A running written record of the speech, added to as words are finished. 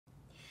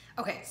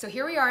Okay, so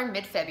here we are in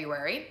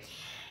mid-February,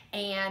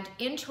 and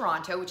in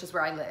Toronto, which is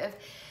where I live,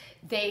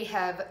 they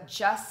have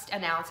just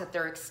announced that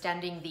they're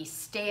extending the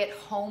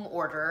stay-at-home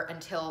order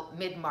until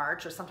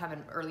mid-March or sometime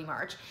in early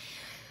March.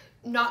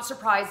 Not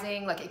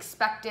surprising, like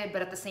expected,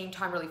 but at the same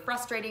time really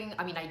frustrating.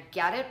 I mean, I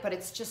get it, but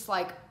it's just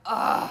like,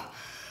 ugh.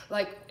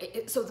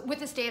 So with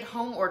the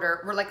stay-at-home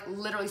order, we're like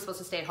literally supposed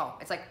to stay at home.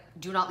 It's like,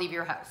 do not leave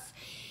your house.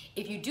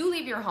 If you do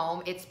leave your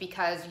home, it's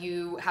because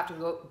you have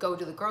to go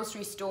to the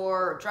grocery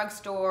store or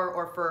drugstore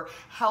or for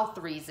health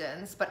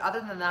reasons. But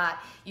other than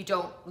that, you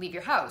don't leave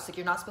your house. Like,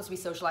 you're not supposed to be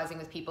socializing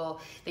with people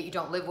that you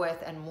don't live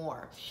with and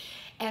more.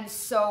 And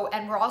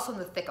we're also in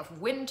the thick of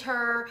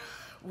winter.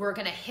 We're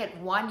gonna hit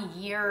 1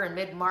 year in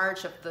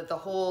mid-March of the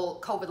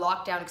whole COVID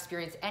lockdown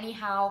experience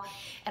anyhow.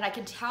 And I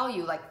can tell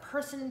you, like,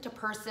 person to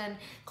person,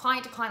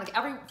 client to client, like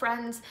every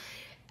friends,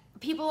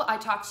 people I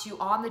talk to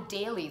on the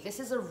daily, this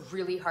is a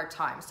really hard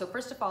time. So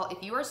first of all,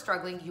 if you are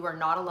struggling, you are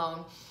not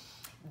alone.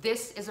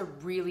 This is a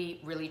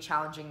really, really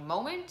challenging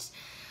moment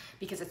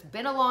because it's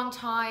been a long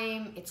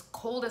time. It's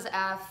cold as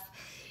F.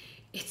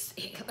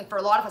 Like for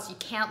a lot of us, you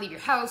can't leave your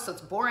house, so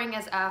it's boring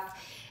as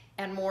F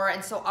and more.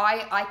 And so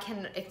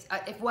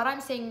if what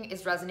I'm saying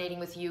is resonating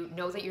with you,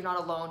 know that you're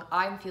not alone.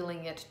 I'm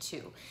feeling it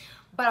too.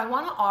 But I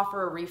want to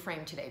offer a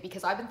reframe today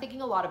because I've been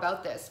thinking a lot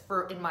about this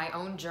in my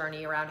own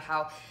journey around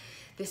how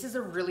this is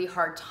a really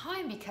hard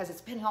time because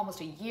it's been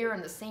almost a year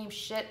and the same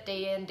shit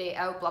day in, day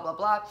out, blah, blah,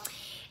 blah.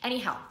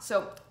 Anyhow,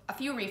 so a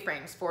few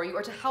reframes for you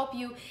or to help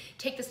you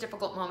take this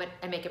difficult moment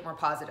and make it more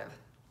positive.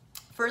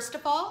 First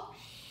of all,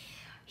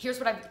 here's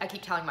what I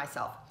keep telling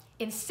myself.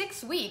 In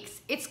 6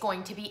 weeks, it's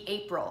going to be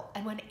April.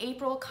 And when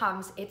April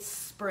comes, it's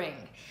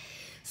spring.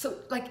 So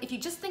like, if you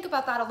just think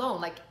about that alone,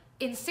 like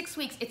in 6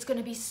 weeks, it's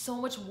gonna be so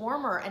much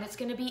warmer and it's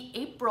gonna be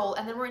April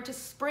and then we're into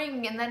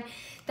spring. And then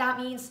that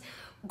means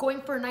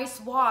going for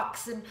nice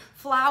walks and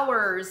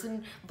flowers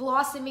and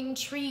blossoming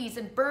trees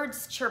and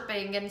birds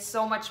chirping and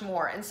so much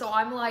more. And so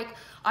I'm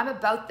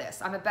about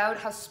this. I'm about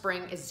how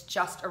spring is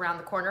just around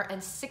the corner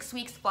and 6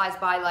 weeks flies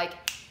by like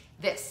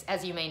this,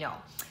 as you may know.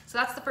 So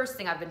that's the first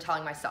thing I've been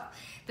telling myself.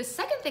 The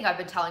second thing I've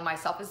been telling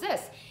myself is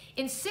this.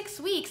 In 6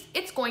 weeks,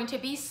 it's going to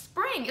be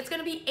spring. It's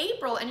gonna be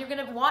April and you're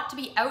gonna want to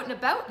be out and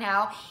about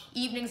now,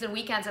 evenings and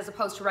weekends, as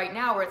opposed to right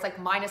now where it's like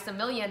minus a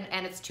million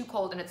and it's too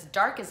cold and it's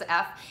dark as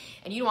F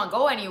and you don't wanna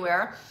go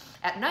anywhere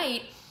at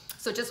night,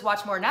 so just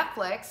watch more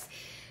Netflix.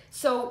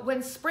 So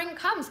when spring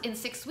comes in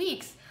 6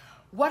 weeks,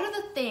 what are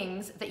the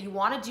things that you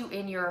wanna do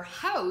in your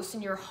house,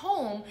 in your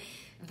home,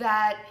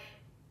 that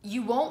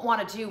you won't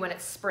wanna do when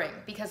it's spring?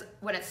 Because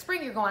when it's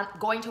spring, you're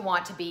going to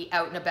want to be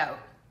out and about.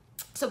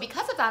 So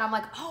because of that, I'm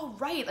like, oh,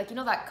 right, like, you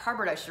know, that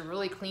cupboard, I should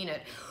really clean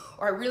it,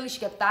 or I really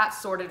should get that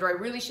sorted, or I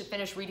really should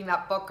finish reading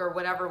that book, or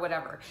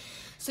whatever.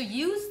 So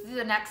use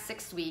the next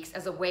 6 weeks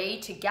as a way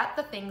to get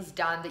the things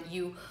done that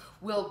you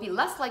will be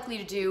less likely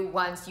to do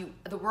once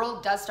the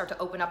world does start to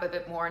open up a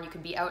bit more and you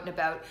can be out and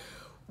about.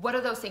 What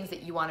are those things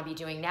that you want to be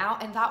doing now?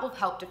 And that will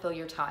help to fill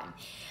your time.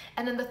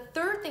 And then the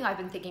third thing I've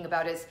been thinking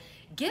about is,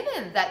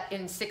 given that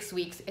in 6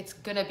 weeks it's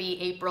gonna be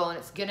April and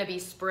it's gonna be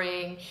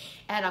spring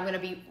and I'm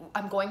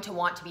going to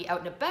want to be out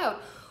and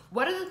about,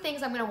 what are the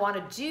things I'm gonna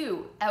wanna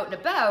do out and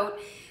about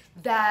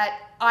that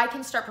I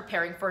can start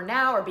preparing for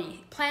now or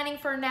be planning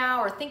for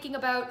now or thinking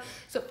about?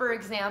 So for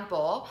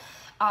example,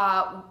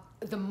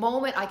 the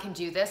moment I can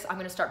do this, I'm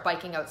gonna start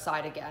biking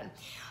outside again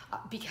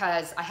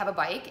because I have a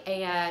bike.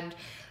 And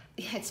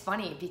it's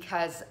funny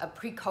because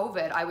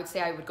pre-COVID, I would say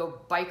I would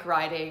go bike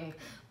riding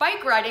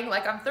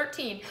like I'm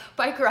 13,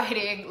 bike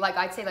riding like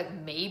I'd say like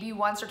maybe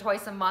once or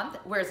twice a month,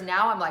 whereas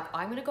now I'm like,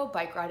 I'm gonna go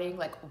bike riding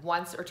like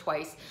once or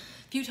twice,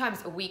 a few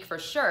times a week for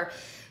sure.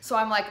 So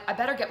I'm like, I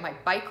better get my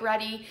bike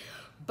ready,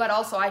 but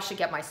also I should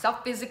get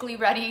myself physically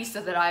ready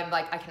so that I'm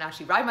like, I can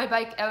actually ride my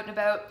bike out and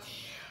about.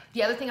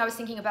 The other thing I was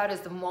thinking about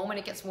is the moment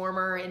it gets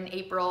warmer in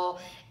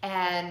April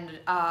and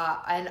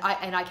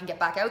I can get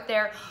back out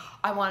there,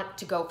 I want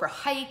to go for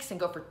hikes and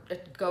go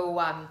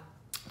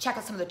check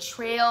out some of the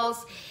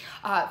trails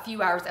a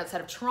few hours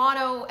outside of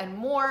Toronto and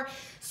more.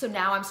 So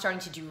now I'm starting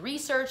to do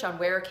research on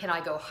where can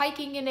I go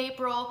hiking in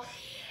April.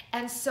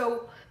 And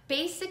so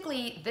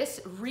basically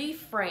this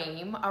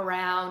reframe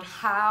around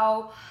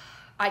how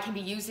I can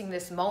be using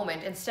this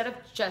moment instead of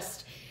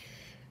just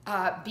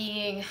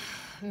being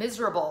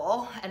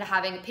miserable and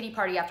having pity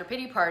party after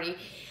pity party,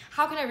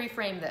 how can I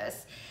reframe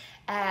this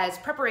as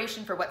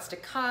preparation for what's to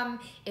come,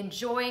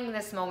 enjoying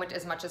this moment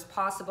as much as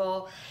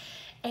possible?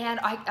 And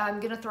I'm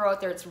gonna throw out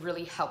there, it's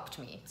really helped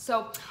me.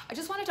 So I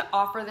just wanted to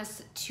offer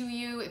this to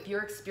you if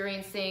you're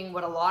experiencing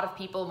what a lot of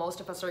people, most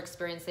of us are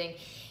experiencing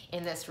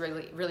in this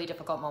really, really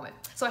difficult moment.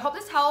 So I hope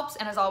this helps,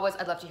 and as always,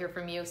 I'd love to hear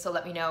from you, so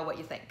let me know what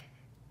you think.